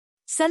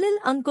Salil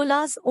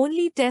Ankola's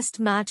only test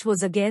match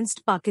was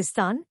against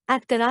Pakistan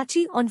at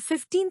Karachi on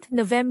 15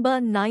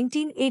 November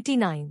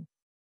 1989.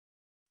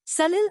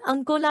 Salil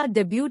Ankola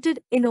debuted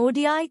in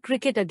ODI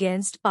cricket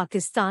against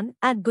Pakistan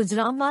at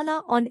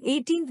Gujranwala on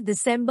 18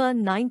 December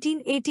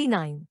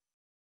 1989.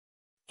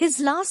 His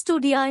last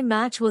ODI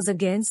match was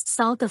against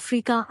South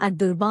Africa at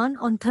Durban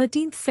on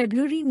 13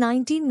 February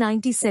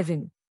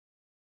 1997.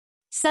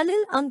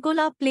 Salil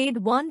Ankola played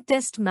one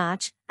test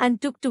match and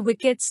took 2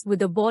 wickets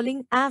with a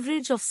bowling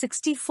average of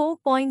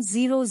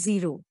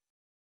 64.00.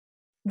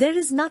 There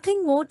is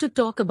nothing more to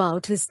talk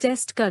about his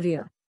test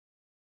career.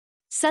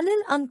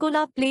 Salil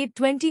Ankola played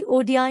 20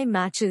 ODI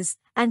matches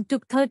and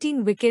took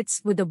 13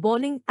 wickets with a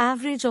bowling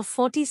average of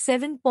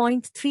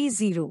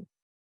 47.30.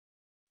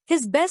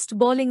 His best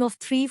bowling of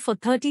 3 for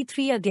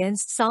 33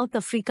 against South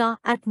Africa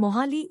at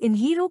Mohali in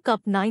Hero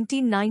Cup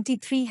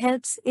 1993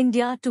 helps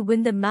India to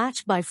win the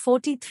match by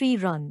 43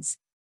 runs.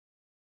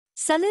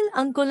 Salil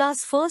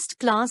Ankola's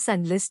first-class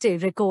and List A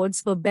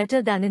records were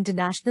better than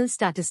international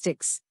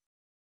statistics.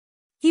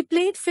 He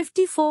played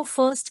 54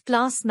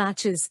 first-class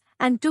matches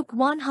and took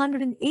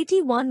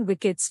 181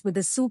 wickets with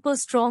a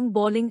super-strong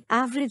bowling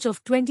average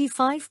of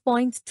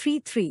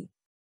 25.33.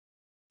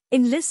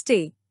 In List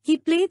A, he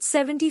played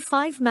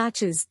 75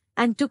 matches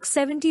and took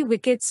 70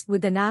 wickets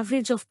with an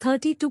average of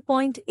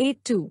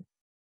 32.82.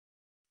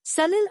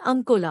 Salil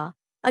Ankola,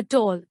 a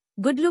tall,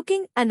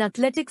 good-looking and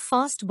athletic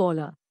fast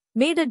bowler,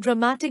 made a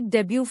dramatic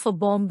debut for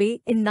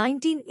Bombay in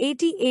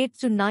 1988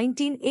 to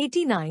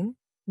 1989,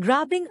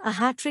 grabbing a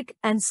hat-trick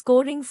and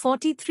scoring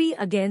 43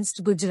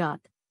 against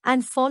Gujarat,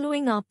 and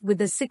following up with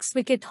a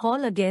 6-wicket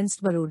haul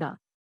against Baroda.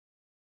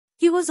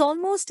 He was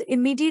almost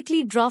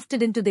immediately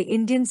drafted into the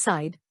Indian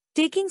side,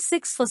 taking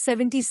 6 for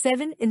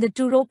 77 in the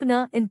tour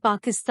opener in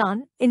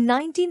Pakistan in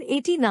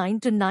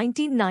 1989 to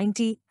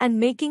 1990 and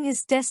making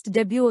his test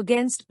debut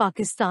against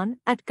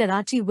Pakistan at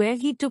Karachi where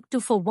he took 2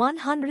 for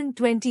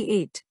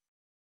 128.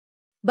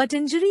 But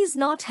injuries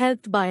not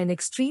helped by an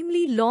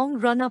extremely long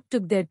run-up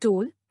took their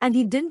toll, and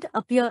he didn't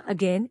appear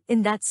again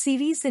in that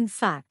series. In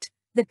fact,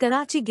 the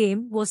Karachi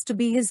game was to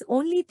be his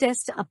only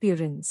test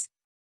appearance.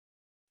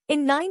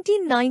 In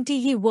 1990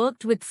 he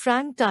worked with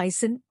Frank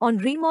Tyson on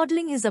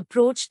remodeling his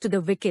approach to the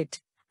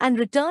wicket, and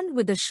returned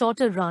with a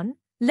shorter run,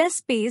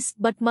 less pace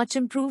but much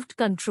improved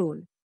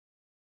control.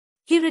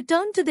 He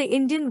returned to the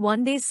Indian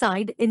one-day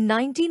side in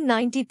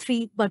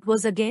 1993 but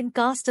was again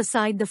cast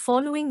aside the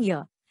following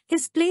year,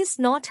 his place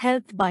not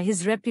helped by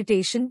his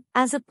reputation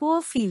as a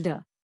poor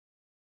fielder.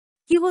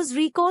 He was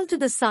recalled to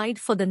the side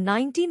for the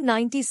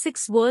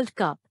 1996 World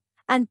Cup,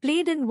 and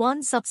played in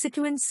one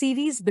subsequent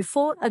series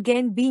before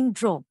again being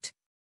dropped.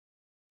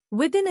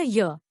 Within a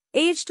year,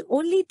 aged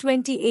only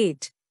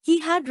 28,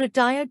 he had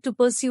retired to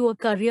pursue a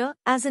career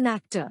as an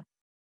actor.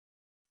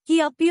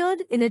 He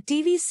appeared in a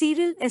TV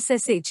serial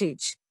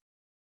SSHH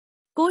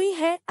Koi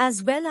Hai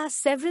as well as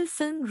several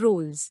film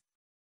roles.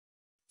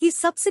 He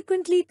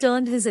subsequently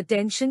turned his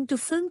attention to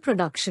film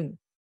production.